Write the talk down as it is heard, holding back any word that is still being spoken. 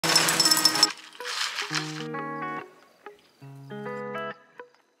Hiya.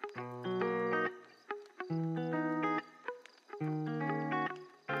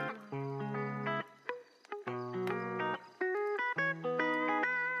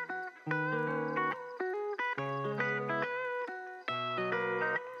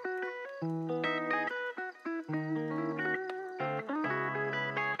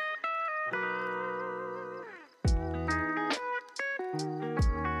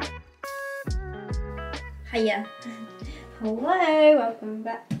 Hello, welcome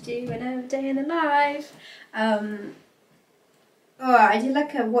back to another day in the life. Oh, I did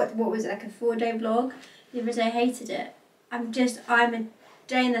like a what was it, like a 4-day vlog the other day. I hated it. I'm a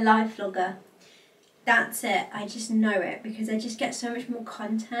day in the life vlogger. That's it. I just know it because I just get so much more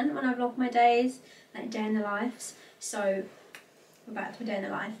content when I vlog my days, like day in the lives. So we're back to a day in the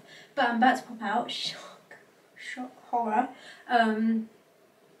life, but I'm about to pop out. Shock horror.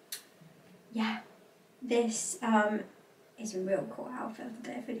 Yeah. This is a real cool outfit of the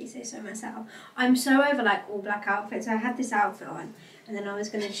day, if I do say so myself. I'm so over like all black outfits. So I had this outfit on and then I was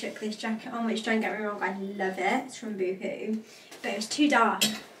going to chuck this jacket on, which, don't get me wrong, I love it. It's from Boohoo. But it was too dark.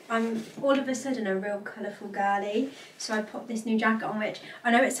 I'm all of a sudden a real colourful girly. So I popped this new jacket on, which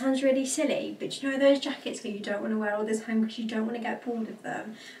I know it sounds really silly, but you know those jackets that you don't want to wear all the time because you don't want to get bored of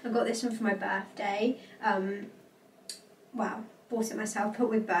them. I got this one for my birthday. Wow, bought it myself, put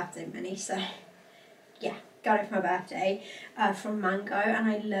with birthday money, so... yeah, got it for my birthday from Mango, and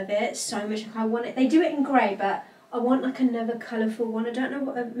I love it so much. Like, I want it. They do it in grey, but I want like another colourful one. I don't know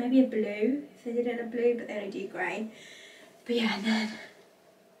what, maybe a blue, if they did it in a blue, but they only do grey. But yeah, and then I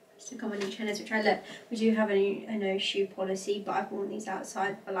stick on my new trainers, which I love. We do have a no shoe policy, but I've worn these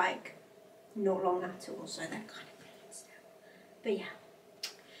outside for like not long at all, so they're kind of brilliant still. But yeah.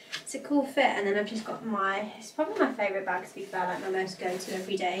 It's a cool fit, and then I've just got it's probably my favourite bag to be fair, like my most go-to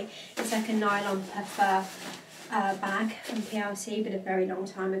every day. It's like a nylon puffer bag from PLC, but a very long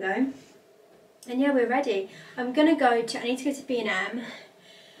time ago. And yeah, we're ready. I need to go to B&M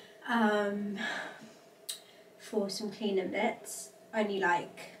for some cleaning bits,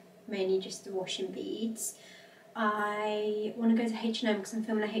 mainly just the washing beads. I want to go to H&M because I'm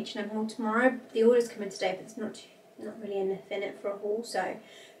filming a H&M haul tomorrow. The order's coming today, but it's not really enough in it for a haul, so I'm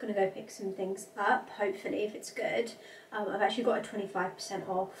going to go pick some things up, hopefully, if it's good. I've actually got a 25%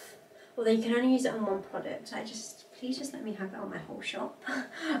 off, although you can only use it on one product. Please just let me have it on my whole shop.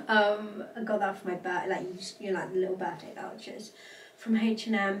 I got that for my birthday, like the little birthday vouchers from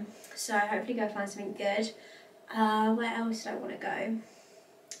H&M, so hopefully go find something good. Where else do I want to go?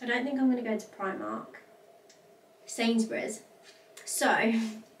 I don't think I'm going to go to Primark. Sainsbury's. So,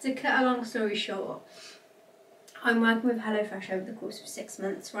 to cut a long story short, I'm working with HelloFresh over the course of 6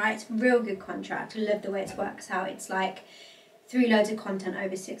 months, right? It's a real good contract. I love the way it works out. It's like 3 loads of content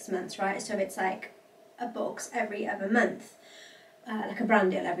over 6 months, right? So it's like a box every other month, like a brand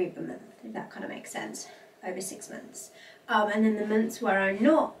deal every other month, if that kind of makes sense, over 6 months. And then the months where I'm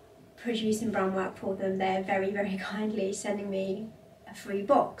not producing brand work for them, they're very, very kindly sending me a free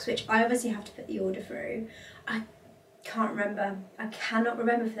box, which I obviously have to put the order through. I cannot remember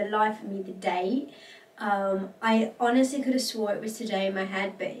for the life of me the date. I honestly could have swore it was today in my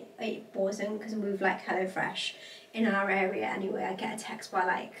head, but it wasn't, because with like HelloFresh in our area anyway, I get a text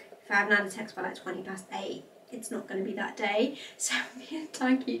by if I haven't had a text by 8:20, it's not going to be that day. So me and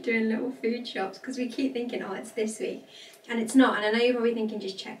Ty keep doing little food shops because we keep thinking, oh, it's this week, and it's not. And I know you're probably thinking,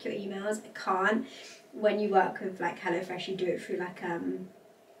 just check your emails. I can't. When you work with like HelloFresh, you do it through like a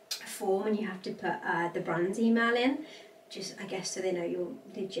form, and you have to put the brand's email in, just I guess so they know you're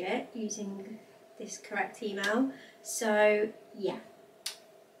legit using this correct email. So yeah,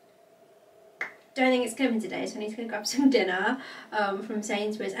 don't think it's coming today, so I need to go grab some dinner from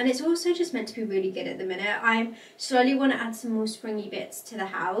Sainsbury's. And it's also just meant to be really good at the minute. I slowly want to add some more springy bits to the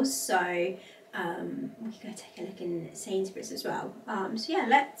house, so we can go take a look in Sainsbury's as well. So yeah,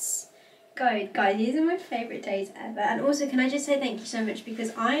 let's go, guys. These are my favourite days ever. And also, can I just say thank you so much,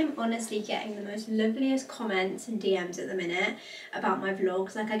 because I'm honestly getting the most loveliest comments and DMs at the minute about my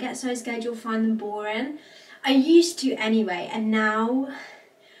vlogs. Like, I get so scared you'll find them boring. I used to anyway, and now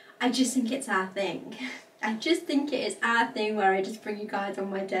I just think it's our thing. I just think it is our thing where I just bring you guys on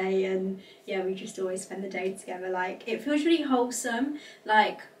my day, and yeah, we just always spend the day together. Like, it feels really wholesome.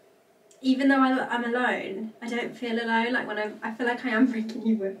 Like, even though I'm alone, I don't feel alone. Like, I feel like I am bringing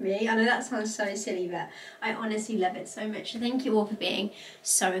you with me. I know that sounds so silly, but I honestly love it so much. So thank you all for being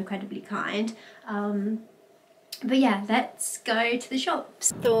so incredibly kind. But yeah, let's go to the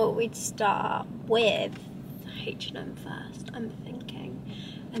shops. Thought we'd start with H&M first, I'm thinking.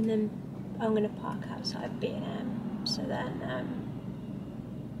 And then I'm going to park outside B&M. So then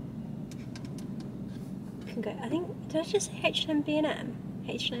can go, I think, did I just say H&M B&M?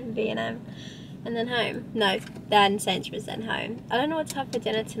 H&M B&M and then home? No, then Sainsbury's, then home. I don't know what to have for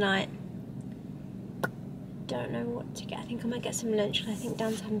dinner tonight. Don't know what to get. I think I might get some lunch, because I think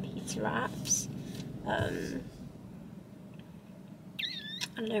Dan's having pizza wraps. I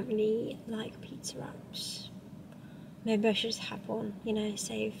don't really like pizza wraps. Maybe I should just have one, you know,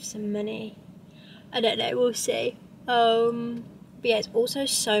 save some money. I don't know, we'll see. But yeah, it's also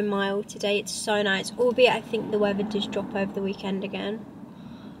so mild today, it's so nice, albeit I think the weather did drop over the weekend again.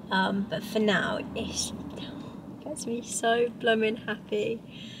 But for now, it gets me so blooming happy.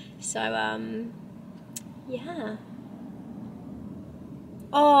 So, yeah.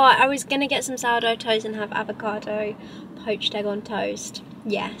 Oh, I was gonna get some sourdough toast and have avocado poached egg on toast.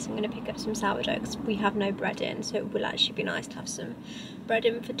 Yes, I'm gonna pick up some sourdough because we have no bread in, so it will actually be nice to have some bread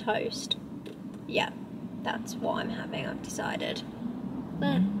in for toast. Yeah, that's what I'm having, I've decided.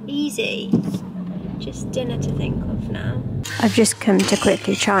 Easy. Just dinner to think of now. I've just come to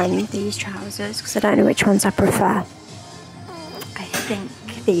quickly try on these trousers because I don't know which ones I prefer. I think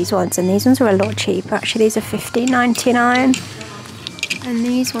these ones, and these ones are a lot cheaper. Actually, these are $15.99 and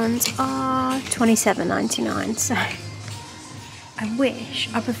these ones are $27.99. So I wish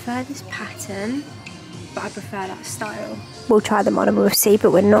I prefer this pattern, but I prefer that style. We'll try them on and we'll see,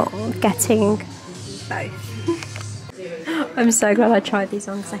 but we're not getting both. I'm so glad I tried these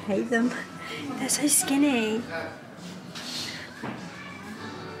on because I hate them. They're so skinny.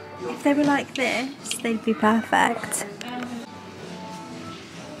 If they were like this, they'd be perfect.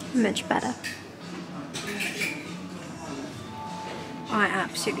 Much better. I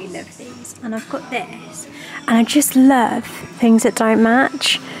absolutely love these. And I've got this. And I just love things that don't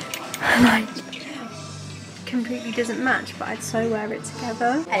match. Like, completely doesn't match, but I'd so wear it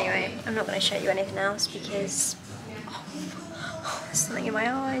together. Anyway, I'm not going to show you anything else because there's something in my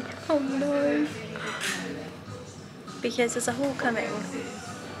eye. Oh no. Because there's a haul coming.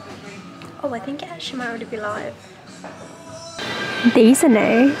 Oh, I think it actually might already be live. These are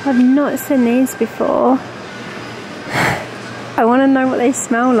new. I've not seen these before. I want to know what they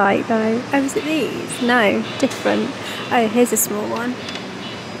smell like though. Oh, is it these? No, different. Oh, here's a small one.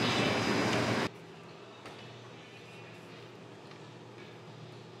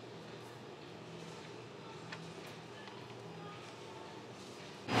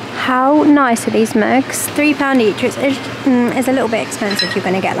 How nice are these mugs? £3 each. It's a little bit expensive. You're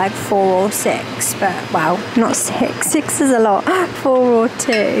going to get like 4 or 6, but well, not 6. 6 is a lot. 4 or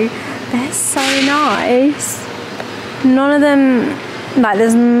 2. They're so nice. None of them, like,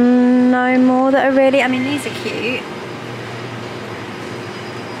 there's no more that are really. I mean, these are cute,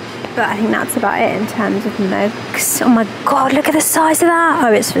 but I think that's about it in terms of mugs. Oh my god, look at the size of that.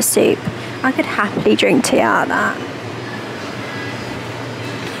 Oh, it's for soup. I could happily drink tea out of that.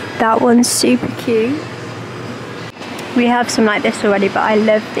 That one's super cute. We have some like this already, but I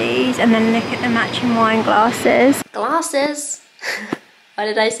love these. And then look at the matching wine glasses. Glasses? Why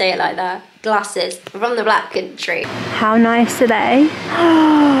did I say it like that? Glasses from the Black Country. How nice are they?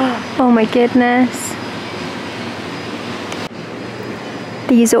 Oh my goodness.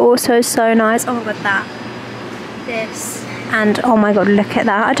 These are also so nice. Oh my god, that. This. And oh my god, look at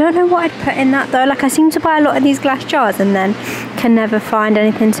that. I don't know what I'd put in that though. Like, I seem to buy a lot of these glass jars and then can never find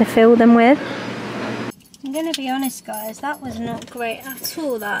anything to fill them with. I'm gonna be honest guys, that was not great at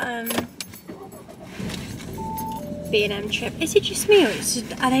all, that B&M trip. Is it just me, or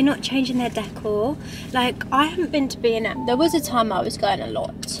are they not changing their decor? Like, I haven't been to B&M. There was a time I was going a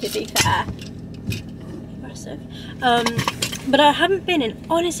lot, to be fair. Aggressive. But I haven't been in,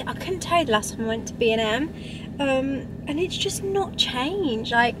 honestly, I couldn't tell you the last time I went to B&M. And it's just not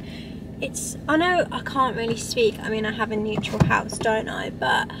changed. Like, it's, I know I can't really speak. I mean, I have a neutral house, don't I?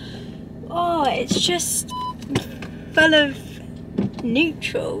 But, oh, it's just full of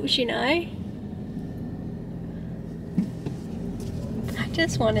neutrals, you know? I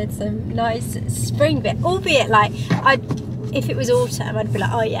just wanted some nice spring bit, albeit like, if it was autumn, I'd be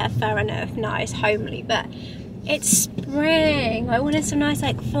like, oh yeah, fair enough, nice, homely, but it's spring. I wanted some nice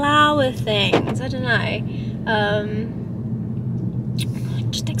like flower things, I don't know. I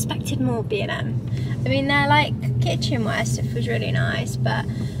just expected more B&M. I mean, their like kitchenware stuff was really nice, but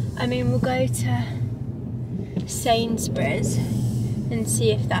I mean, we'll go to Sainsbury's and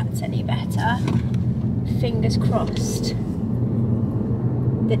see if that's any better. Fingers crossed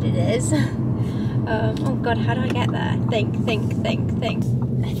that it is. Oh god, how do I get there? Think. I think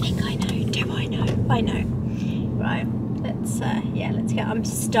I know. Do I know? I know. Right, let's let's go. I'm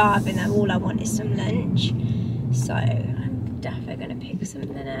starving though. All I want is some lunch, so I'm definitely gonna pick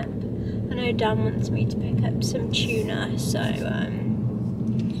something up. I know Dan wants me to pick up some tuna, so I'm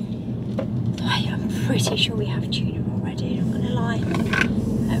pretty sure we have tuna already, I'm not gonna lie.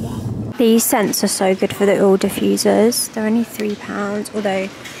 Oh well. These scents are so good for the oil diffusers. They're only £3, although,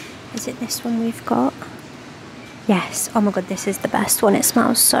 is it this one we've got? Yes, oh my god, this is the best one. It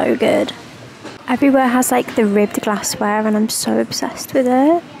smells so good. Everywhere has like the ribbed glassware and I'm so obsessed with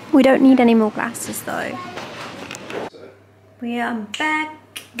it. We don't need any more glasses though. We are back.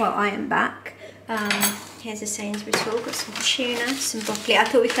 Well, I am back. Here's a Sainsbury's haul. Got some tuna, some broccoli. I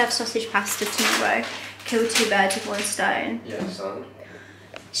thought we could have sausage pasta tomorrow. Kill 2 birds with 1 stone. Yeah, son.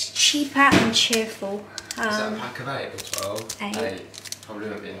 It's cheaper and cheerful. Is that a pack of 8 or 12? 8. Probably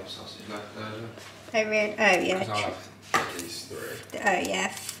won't be enough sausage left there. Oh really? Oh yeah. Because I'll have at least 3. Oh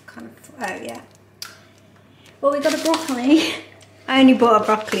yeah, kind of. Oh yeah. Well, we got a broccoli. I only bought a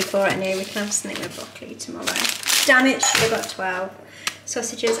broccoli for it anyway. We can have something with broccoli tomorrow. Damn it, should have got 12.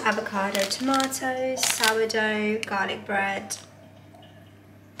 Sausages, avocado, tomatoes, sourdough, garlic bread.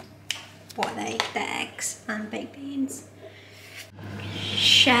 What are they? They're eggs and baked beans.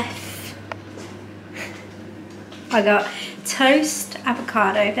 Chef. I got toast,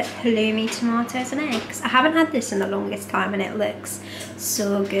 avocado, halloumi, tomatoes and eggs. I haven't had this in the longest time and it looks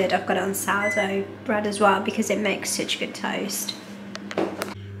so good. I've got it on sourdough bread as well because it makes such good toast.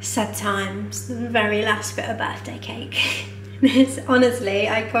 Sad times, the very last bit of birthday cake. This, honestly,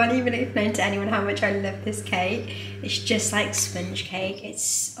 I can't even explain to anyone how much I love this cake. It's just like sponge cake.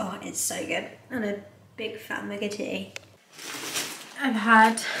 It's, oh, it's so good. And a big fat mug of tea. I've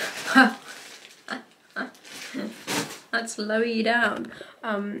had, let's lower you down.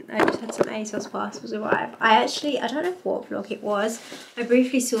 I just had some ASOS parcels arrive. I don't know what vlog it was. I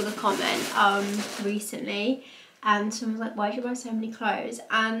briefly saw the comment recently and someone was like, why do you buy so many clothes?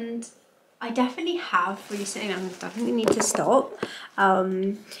 And I definitely have recently, and I definitely need to stop.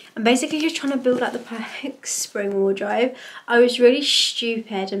 I'm basically just trying to build up the perfect spring wardrobe. I was really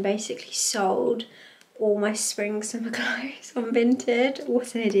stupid and basically sold all my spring summer clothes on Vinted.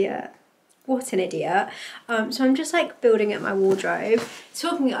 What an idiot. What an idiot. So I'm just like building up my wardrobe.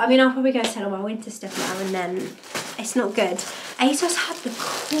 I mean, I'll probably go sell all my winter stuff now and then it's not good. ASOS had the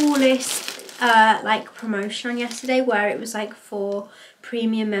coolest like promotion on yesterday where it was like for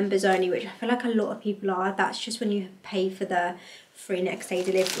premium members only, which I feel like a lot of people are. That's just when you pay for the free next day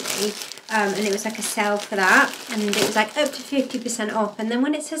delivery, and it was like a sale for that and it was like up to 50% off, and then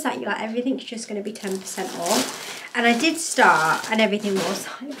when it says that, you're like, everything's just going to be 10% off. And I did start and everything was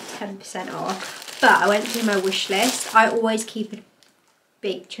like 10% off, but I went through my wish list. I always keep a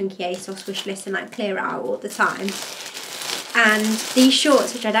big chunky ASOS wish list and like clear it out all the time. And these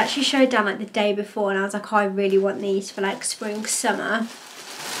shorts, which I'd actually showed down like the day before, and I was like, oh, I really want these for like spring, summer,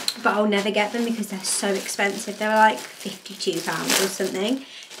 but I'll never get them because they're so expensive. They were like £52 or something.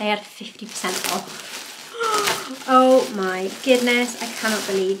 They had 50% off. Oh my goodness, I cannot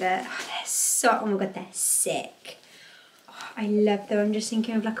believe it. Oh, they're so, oh my god, they're sick. Oh, I love them. I'm just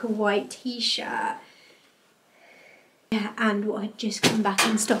thinking of like a white t-shirt. Yeah, and what had just come back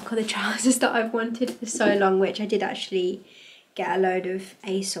in stock are the trousers that I've wanted for so long, which I did actually get a load of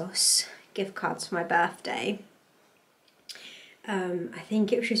ASOS gift cards for my birthday. I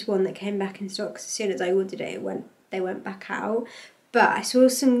think it was just one that came back in stock because as soon as I ordered it, they went back out. But I saw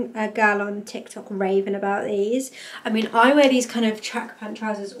a girl on TikTok raving about these. I mean, I wear these kind of track pant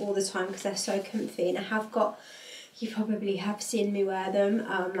trousers all the time because they're so comfy, and I have got, you probably have seen me wear them,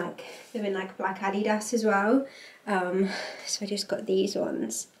 like they're in like black Adidas as well. So I just got these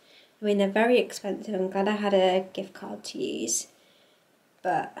ones. I mean, they're very expensive. I'm glad I had a gift card to use,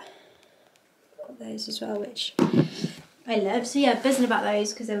 but I've got those as well, which I love. So yeah, buzzing about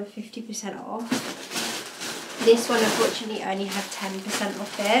those because they were 50% off. This one unfortunately only had 10%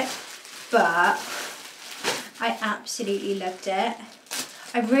 off it, but I absolutely loved it.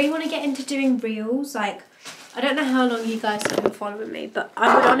 I really want to get into doing reels. Like, I don't know how long you guys have been following me, but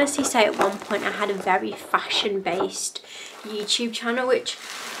I would honestly say at one point I had a very fashion-based YouTube channel, which,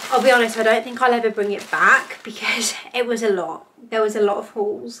 I'll be honest, I don't think I'll ever bring it back because it was a lot. There was a lot of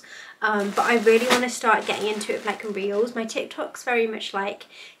hauls. But I really want to start getting into it with like reels. My TikTok's very much like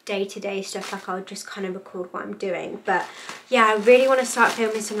day-to-day stuff, like I'll just kind of record what I'm doing. But yeah, I really want to start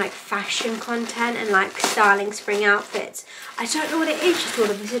filming some like fashion content and like styling spring outfits. I don't know what it is, just all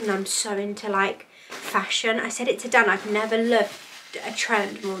of a sudden I'm so into like fashion. I said it to Dan, I've never loved a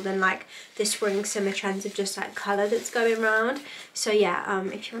trend more than like the spring summer trends of just like colour that's going around. So yeah,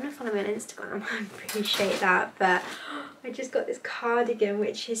 if you want to follow me on Instagram, I appreciate that. But I just got this cardigan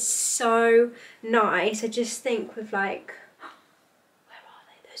which is so nice. I just think with like, where are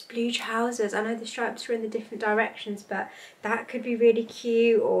they, those blue trousers, I know the stripes are in the different directions, but that could be really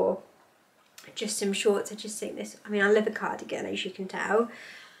cute, or just some shorts. I just think this, I mean, I love a cardigan as you can tell.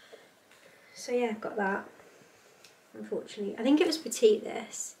 So yeah, I've got that. Unfortunately, I think it was petite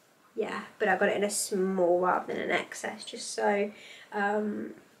this. Yeah, but I got it in a small rather than an XS, just so,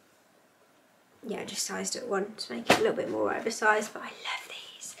 yeah, just sized it one to make it a little bit more oversized. But I love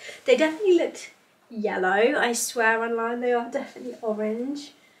these. They definitely looked yellow. I swear online they are definitely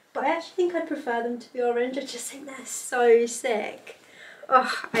orange. But I actually think I'd prefer them to be orange. I just think they're so sick.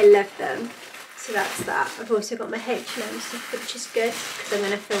 Oh, I love them. So that's that. I've also got my H&M stuff, which is good because I'm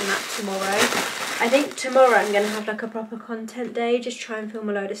going to film that tomorrow. I think tomorrow I'm going to have like a proper content day, just try and film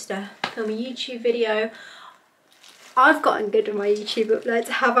a load of stuff. Film a YouTube video. I've gotten good at my YouTube uploads,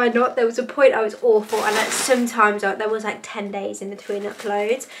 have I not? There was a point I was awful, and like sometimes there was like 10 days in between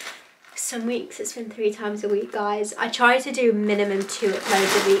uploads. Some weeks it's been 3 times a week, guys. I try to do minimum 2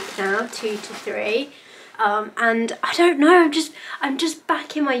 uploads a week now, 2 to 3. And I don't know, I'm just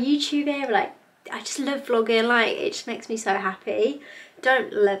back in my YouTube era. Like, I just love vlogging. Like, it just makes me so happy.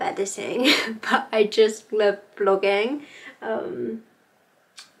 Don't love editing, but I just love vlogging.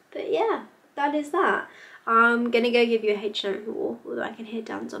 But yeah, that is that. I'm gonna go give you a H&M haul, although I can hear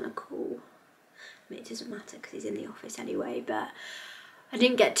Dan's on a call. I mean, it doesn't matter because he's in the office anyway, but I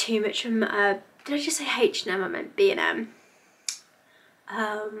didn't get too much from, did I just say H&M? I meant B&M.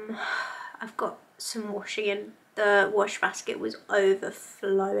 I've got some washing in. The wash basket was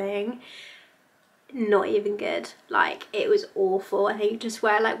overflowing. Not even good. Like, it was awful. I think just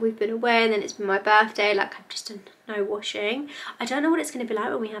where like we've been away and then it's been my birthday, like I've just done no washing. I don't know what it's going to be like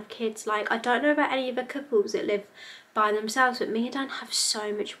when we have kids. Like, I don't know about any of the couples that live by themselves, but me and Dan have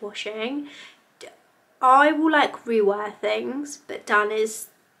so much washing. I will like rewear things, but Dan is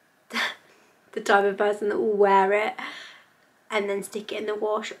the type of person that will wear it and then stick it in the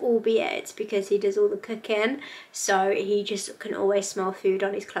wash, albeit it's because he does all the cooking, so he just can always smell food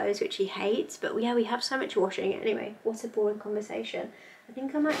on his clothes, which he hates. But yeah, we have so much washing. Anyway, what a boring conversation. I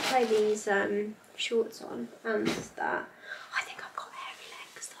think I might try these shorts on and that. I think I've got hairy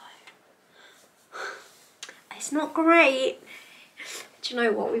legs though. It's not great. Do you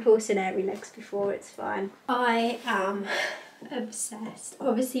know what? We've all seen hairy legs before, it's fine. I am obsessed.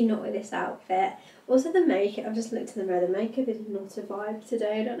 Obviously not with this outfit. Also the makeup, I've just looked in the mirror, the makeup is not a vibe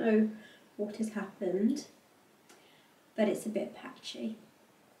today. I don't know what has happened, but it's a bit patchy.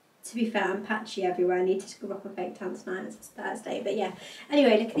 To be fair, I'm patchy everywhere. I need to scrub up my fake tan tonight, it's Thursday, but yeah.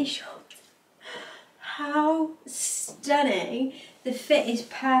 Anyway, look at these shorts. How stunning. The fit is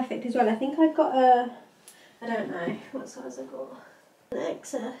perfect as well. I think I've got a, I don't know, what size I've got? An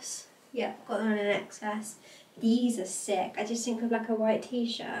XS. Yeah, got them in an XS. These are sick. I just think of like a white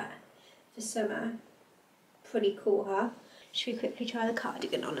t-shirt for summer. Pretty cool, huh? Should we quickly try the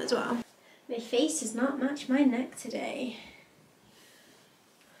cardigan on as well? My face does not match my neck today.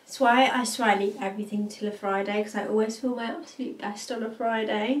 That's why I swear I leave everything till a Friday, because I always feel my absolute best on a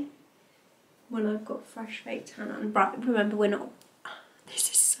Friday when I've got fresh fake tan on. Right, remember we're not, this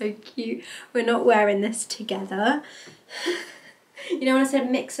is so cute, we're not wearing this together. You know when I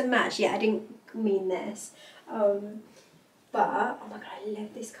said mix and match? Yeah, I didn't mean this. But, oh my god, I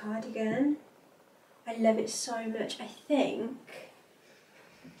love this cardigan. I love it so much. I think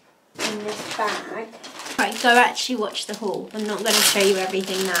in this bag. Right, go actually watch the haul. I'm not going to show you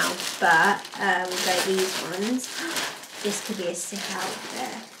everything now, but we've got these ones. This could be a sick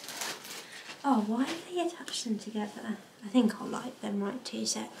outfit. Oh, why have they attached them together? I think I'll like them, right? 2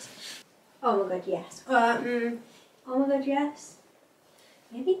 secs. Oh my god, yes. Oh my god, yes.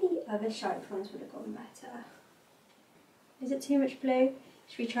 Maybe the other striped ones would have gone better. Is it too much blue?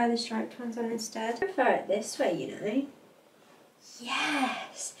 Should we try the striped ones on instead? I prefer it this way, you know.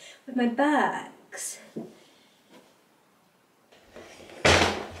 Yes! With my bags.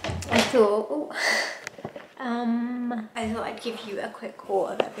 I thought I'd give you a quick haul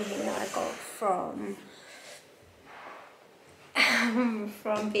of everything that I got from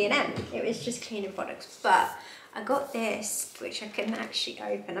B&M. It was just cleaning products, but I got this, which I couldn't actually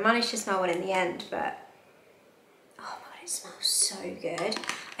open. I managed to smell one in the end, but oh my god, it smells so good.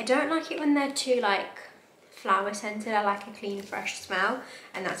 I don't like it when they're too like flower scented. I like a clean, fresh smell,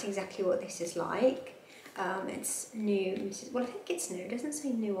 and that's exactly what this is like. It's new, well I think it's new, it doesn't say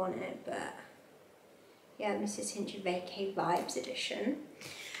new on it, but yeah, Mrs. Hinch Vacay Vibes edition.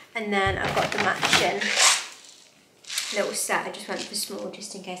 And then I've got the matching little set. I just went for small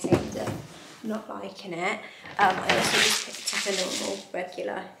just in case I end up not liking it. I also just picked up a normal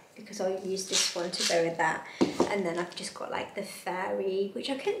regular because I'll use this one to go with that. And then I've just got like the fairy, which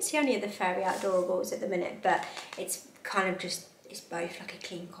I couldn't see any of the fairy Outdoorables at the minute, but it's kind of just, it's both like a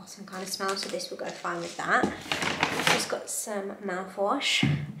clean cotton kind of smell, so this will go fine with that. I've just got some mouthwash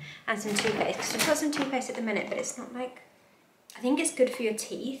and some toothpaste, because I've got some toothpaste at the minute, but it's not like, I think it's good for your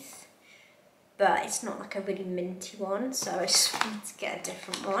teeth, but it's not like a really minty one, so I just wanted to get a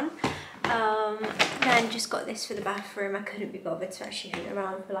different one. Then just got this for the bathroom. I couldn't be bothered to actually hunt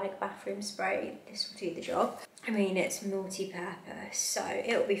around for like bathroom spray. This will do the job. I mean, it's multi-purpose, so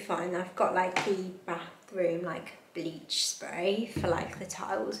it'll be fine. I've got like the bathroom like bleach spray for like the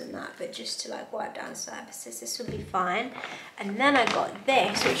tiles and that, but just to like wipe down surfaces, this will be fine. And then I got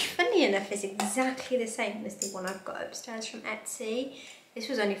this, which funny enough is exactly the same as the one I've got upstairs from Etsy. This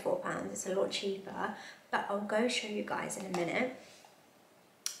was only £4, it's a lot cheaper, but I'll go show you guys in a minute.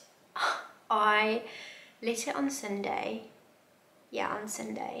 I lit it on Sunday, yeah, on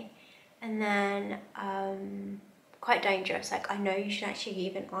Sunday, and then quite dangerous. Like, I know you should actually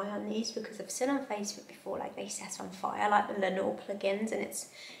keep an eye on these because I've seen on Facebook before, like they set on fire, like the Lenore plugins, and it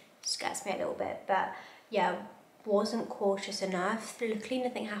scares me a little bit. But yeah, wasn't cautious enough. Luckily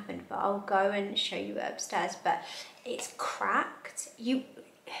nothing happened, but I'll go and show you it upstairs. But it's cracked.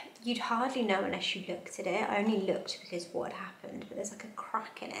 You'd hardly know unless you looked at it. I only looked because of what had happened, but there's like a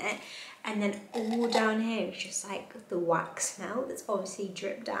crack in it, and then all down here is just like the wax melt that's obviously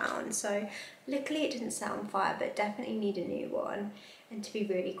dripped down. So luckily it didn't set on fire, but definitely need a new one. And to be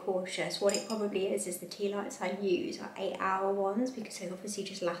really cautious, what it probably is the tea lights I use are 8-hour ones, because they obviously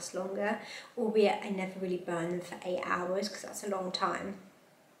just last longer, albeit I never really burn them for 8 hours because that's a long time.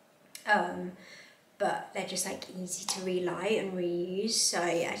 But they're just like easy to relight and reuse, so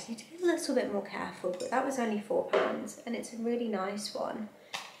yeah, I just need to be a little bit more careful. But that was only £4 and it's a really nice one.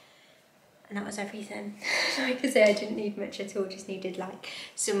 And that was everything. Like I say, I didn't need much at all, just needed like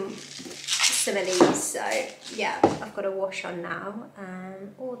some of these. So yeah, I've got a wash on now,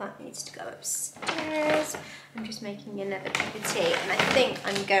 and all that needs to go upstairs. I'm just making another cup of tea, and I think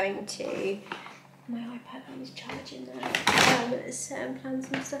I'm going to, my iPad is charging now, plan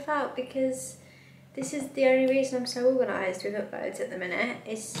some stuff out, because this is the only reason I'm so organised with uploads at the minute,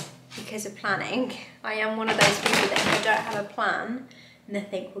 is because of planning. I am one of those people that if I don't have a plan,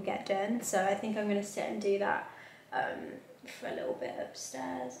 nothing will get done. So I think I'm going to sit and do that for a little bit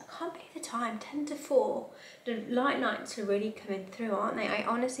upstairs. I can't believe the time, 10 to 4. The light nights are really coming through, aren't they? I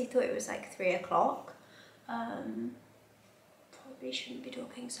honestly thought it was like 3 o'clock. Probably shouldn't be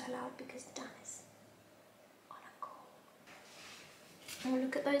talking so loud because Dan is on a call. Oh,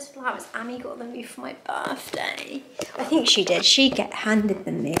 look at those flowers. Annie got them me for my birthday. I think she did. She handed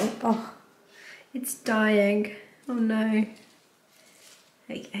them me. Oh, it's dying. Oh no.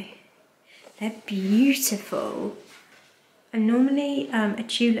 There you go. They're beautiful. I'm normally a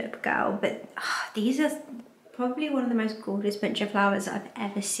tulip girl, but these are probably one of the most gorgeous bunch of flowers I've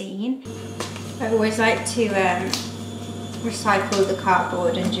ever seen. I always like to recycle the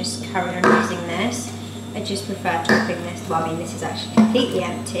cardboard and just carry on using this. I just prefer topping this. Well, I mean, this is actually completely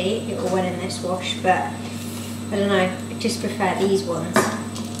empty. It all went in this wash, but I don't know. I just prefer these ones.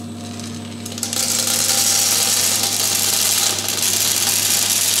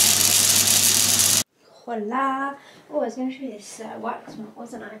 Voila! Oh, I was going to show you this wax melt,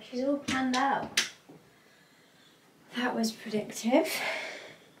 wasn't I? She's all planned out. That was predictive.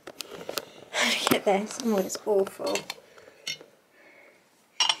 Look at this. Oh, it's awful.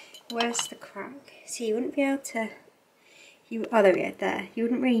 Where's the crack? See, you wouldn't be able to... oh, there we go, there. You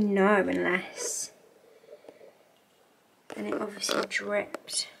wouldn't really know unless... And it obviously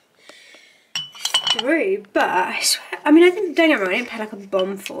dripped through, but I swear... I mean, don't get me wrong, I didn't pay like a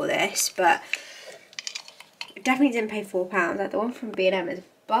bomb for this, but... Definitely didn't pay £4. Like the one from B&M is a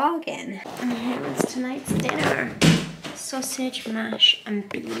bargain. And here was tonight's dinner: sausage, mash, and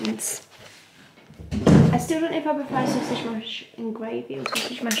beans. I still don't know if I prefer sausage mash and gravy or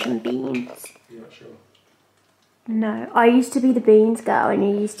sausage mash and beans. You're not sure? No, I used to be the beans girl, and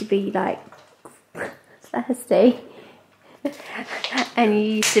you used to be like thirsty, and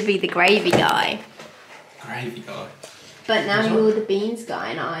you used to be the gravy guy. Gravy guy. But now you're the beans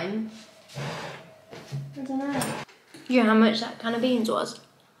guy, and I don't know. You know how much that can of beans was?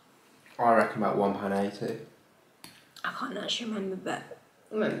 I reckon about £1.80. I can't actually remember, but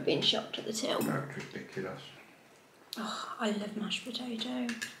I remember being shocked at the till. No, it's ridiculous. Oh, I love mashed potato.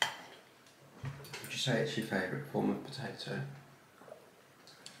 Would you say it's your favourite form of potato?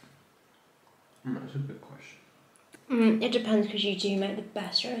 That's a good question. It depends, because you do make the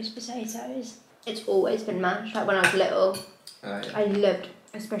best roast potatoes. It's always been mashed. Like when I was little, Yeah. I loved,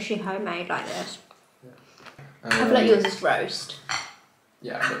 especially homemade like this. Yeah. I feel like yours is roast.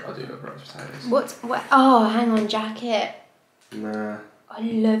 Yeah, I do love roast potatoes. What? Oh, hang on, jacket. Nah. I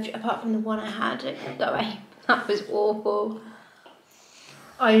loved, apart from the one I had at Go, that was awful.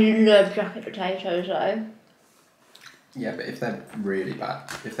 I love jacket potatoes though. Yeah, but if they're really bad,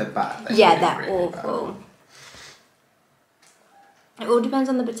 they're Yeah, really, they're really awful. It all depends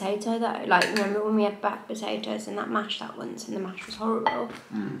on the potato though. Like, remember when we had back potatoes and that mash that once and the mash was horrible?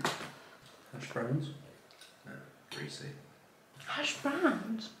 Hash browns? No, greasy. Hash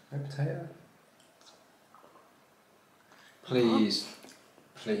browns? No potato. Please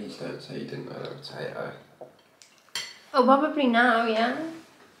don't say you didn't know they were potato. Oh, probably now, yeah.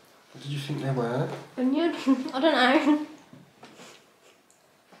 What did you think they were? Onion? I don't know.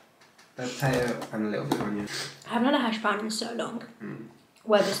 They're potato and a little bit of onion. I haven't had a hash brown in so long.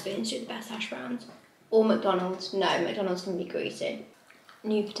 Weatherspoons do the best hash browns. Or McDonald's. No, McDonald's can be greasy.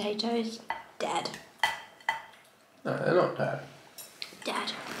 New potatoes, dead. No, they're not dead.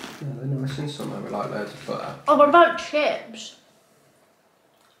 Dead. No, they're nice in summer with like loads of butter. Oh, what about chips?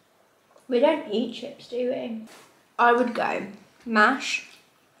 We don't eat chips, do we? I would go mash,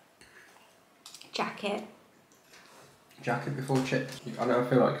 jacket. Jacket before chips. I know, I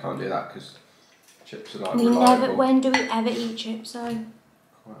feel like I can't do that because chips are like We reliable. never. When do we ever eat chips though?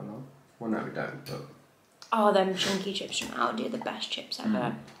 Quite a lot. Well, no, we don't. But Oh, them chunky chips from Aldi are the best chips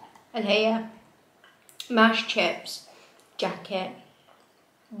ever. Okay, yeah. Mashed chips, jacket,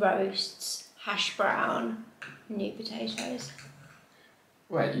 roasts, hash brown, new potatoes.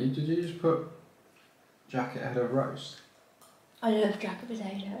 wait, did you just put jacket ahead of roast? I love jacket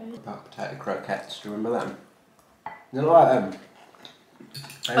potatoes. What about potato croquettes? Do you remember them? You like them?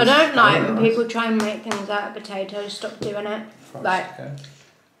 I don't like when people try and make things out of potatoes. Stop doing it. Fries together.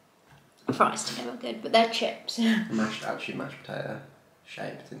 Fries together, good, but they're chips. Mashed potato,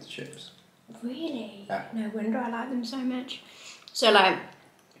 shaped into chips. Really? Yeah. No wonder I like them so much. So like,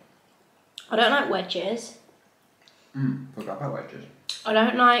 I don't like wedges. Forgot about wedges. I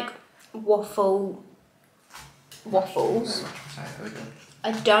don't like waffles. No mashed potato again.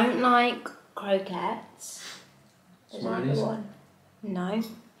 I don't like croquettes. There's Smileys? another one. No.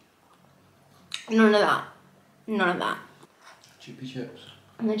 None of that. None of that. Chippy chips.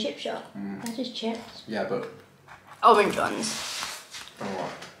 And the chip shop. They're just chips. Yeah, but Orange ones.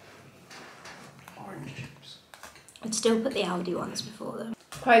 oh, orange chips. I'd still put the Aldi ones before them.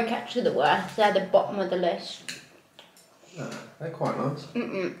 Croquettes are the worst. They're the bottom of the list. No, they're quite nice.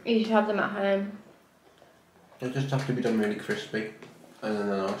 You should have them at home. They just have to be done really crispy, and then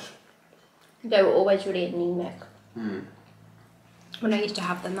they're nice. They were always really anemic. When I used to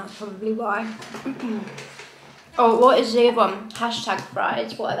have them, that's probably why. Oh, what is the other one? Hashtag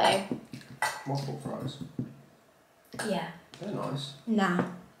fries. What are they? Waffle fries. Yeah. They're nice. Nah.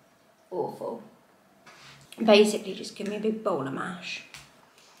 Awful. Basically, just give me a big bowl of mash.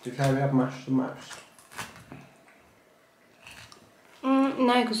 Do you care we have mashed and mashed?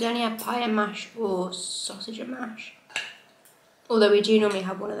 No, because we only have pie and mash or sausage and mash. Although we do normally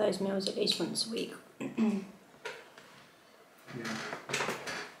have one of those meals at least once a week. Yeah.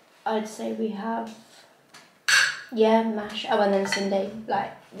 I'd say we have, yeah, mash. Oh, and then Sunday,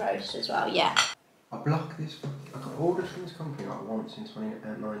 like, roast as well, yeah. I blocked this. I got ordered from this company like once in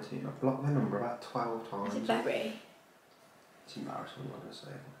 2019. I blocked their number about 12 times. Is it very? It's embarrassing, I'm not going to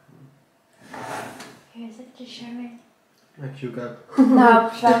say. Who is it? Just show me. Makes you go. No,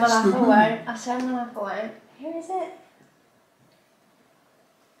 I'll show my laugh, I won't. I'll show my laugh, I won't. Who is it?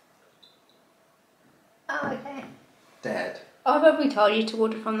 Oh, okay. Dead. I probably told you to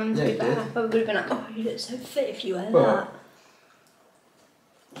order from them, to Yeah, be you fair. did. I probably would have been like, oh, you look so fit if you wear But-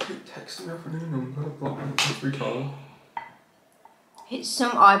 that. Keep texting me off a new number, block me every time. It's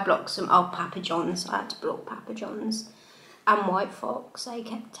some, I blocked some, Papa John's. I had to block Papa John's. And White Fox, they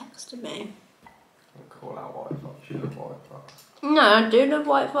kept texting me. I'll call out White Fox, you love White Fox. No, I do love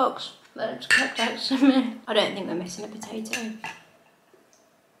White Fox. They just kept texting me. I don't think they're missing a potato.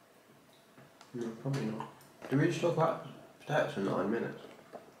 No, probably not. Did we just talk about potatoes for 9 minutes?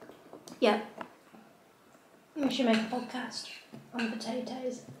 Yeah. We should make a podcast on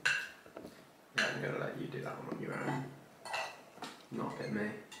potatoes. Yeah, I'm going to let you do that one on your own. Not get me.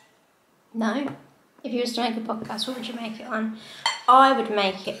 No? If you was to make a podcast, what would you make it on? I would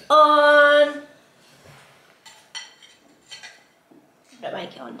make it on... Don't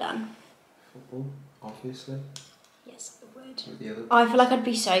make it on Dan. Football, obviously. Yes, I would. With the other. I feel like I'd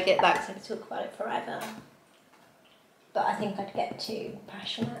be so good at that because I could talk about it forever. But I think I'd get too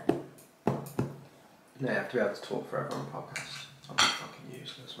passionate. No, you have to be able to talk forever on a podcast. I'd be fucking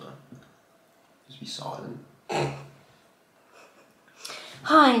useless, man. Just be silent.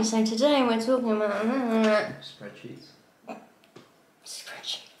 Hi, so today we're talking about... Spreadsheets.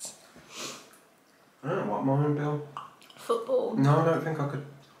 Spreadsheets. I don't know what mine would be on. Football. No, I don't think I could.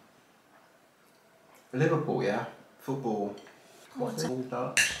 Liverpool, yeah. Football. What's Coffee,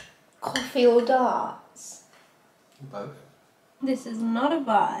 darts. Coffee or darts? Both. This is not a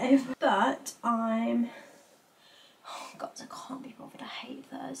vibe, but I'm... Oh guys, I can't be bothered. I hate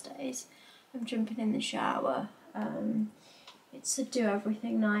Thursdays. I'm jumping in the shower. It's a do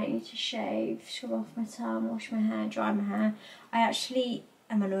everything night. I need to shave, scrub off my tan, wash my hair, dry my hair. I actually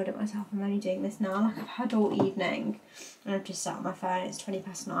am annoyed at myself. I'm only doing this now. Like, I've had all evening and I've just sat on my phone. It's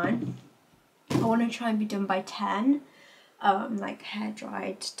 9:20. I want to try and be done by 10. Like hair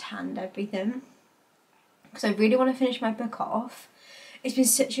dried, tanned, everything. Because I really want to finish my book off. It's been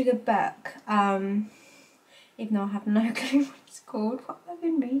such a good book. Even though I have no clue what it's called. What have I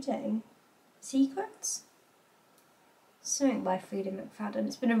been reading? Secrets? Something by Frida McFadden.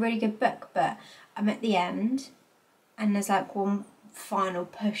 It's been a really good book, but I'm at the end and there's like one final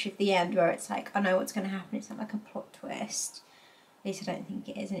push at the end where it's like, I know what's going to happen. It's not like a plot twist. At least I don't think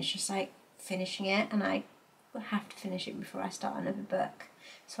it is. And it's just like finishing it, and I have to finish it before I start another book.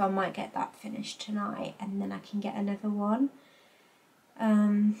 So I might get that finished tonight and then I can get another one.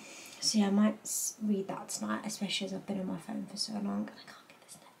 So yeah, I might read that tonight, especially as I've been on my phone for so long and I can't get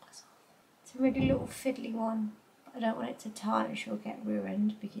this necklace off. It's a really little fiddly one. I don't want it to tarnish or get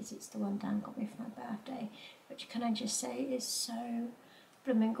ruined because it's the one Dan got me for my birthday, which, can I just say, is so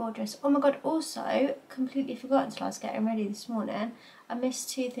blooming gorgeous. Oh my god, also, completely forgot until I was getting ready this morning, I missed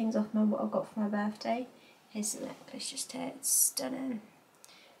 2 things off what I got for my birthday. Here's the necklace just here, it's stunning.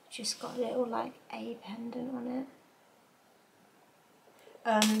 Just got a little like A pendant on it.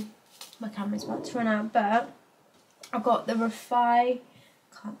 My camera's about to run out, but I got the Refi,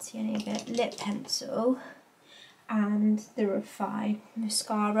 can't see any of it, lip pencil, and the Refi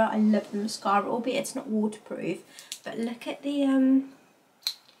mascara. I love the mascara, albeit it's not waterproof, but look at the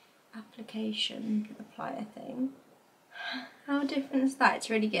application applier thing. How different is that? It's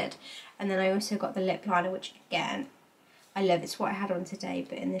really good. And then I also got the lip liner, which again, I love. It's what I had on today,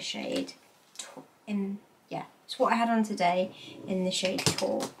 but in the shade, it's what I had on today in the shade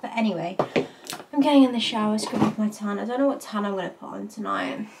Taupe. But anyway, I'm getting in the shower, scrubbing off my tan. I don't know what tan I'm going to put on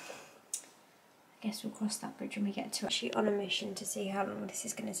tonight. I guess we'll cross that bridge when we get to it. Actually on a mission to see how long this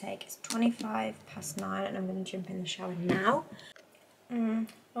is going to take. It's 9:25 and I'm going to jump in the shower now.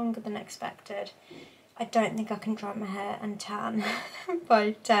 Longer than expected. I don't think I can dry my hair and tan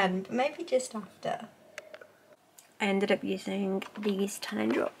by 10, but maybe just after. I ended up using these tanning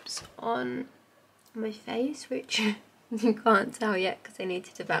drops on my face, which you can't tell yet because they need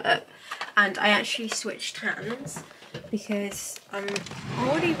to develop. And I actually switched hands because I'm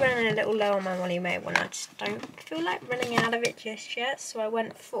already running a little low on my Molly May one. I just don't feel like running out of it just yet, so I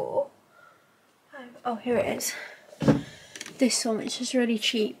went for, oh here it is, this one, which is really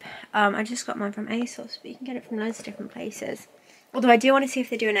cheap. I just got mine from ASOS, but you can get it from loads of different places. Although I do want to see if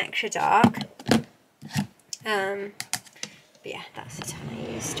they do an extra dark. But yeah, that's the tan I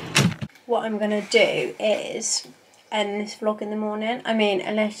used. What I'm going to do is end this vlog in the morning. I mean,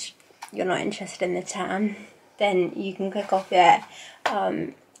 unless you're not interested in the tan, then you can click off it.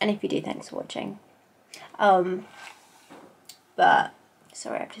 And if you do, thanks for watching. But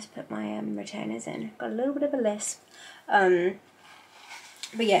sorry, I've just put my retainers in. Got a little bit of a lisp. But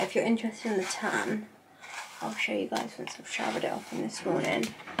yeah, if you're interested in the tan, I'll show you guys once I've showered it off from this morning.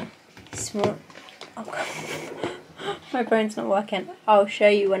 Oh god, my brain's not working. I'll show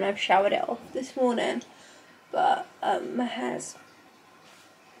you when I've showered it off this morning. But my hair's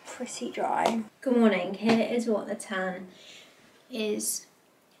pretty dry. Good morning. Here is what the tan is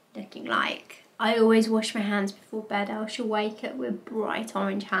looking like. I always wash my hands before bed, else you'll wake up with bright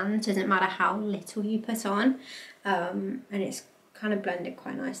orange hands. Doesn't matter how little you put on. And it's kind of blended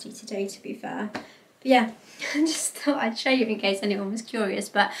quite nicely today, to be fair. But yeah, I just thought I'd show you in case anyone was curious.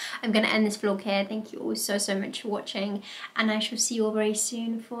 But I'm going to end this vlog here. Thank you all so much for watching. And I shall see you all very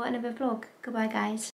soon for another vlog. Goodbye, guys.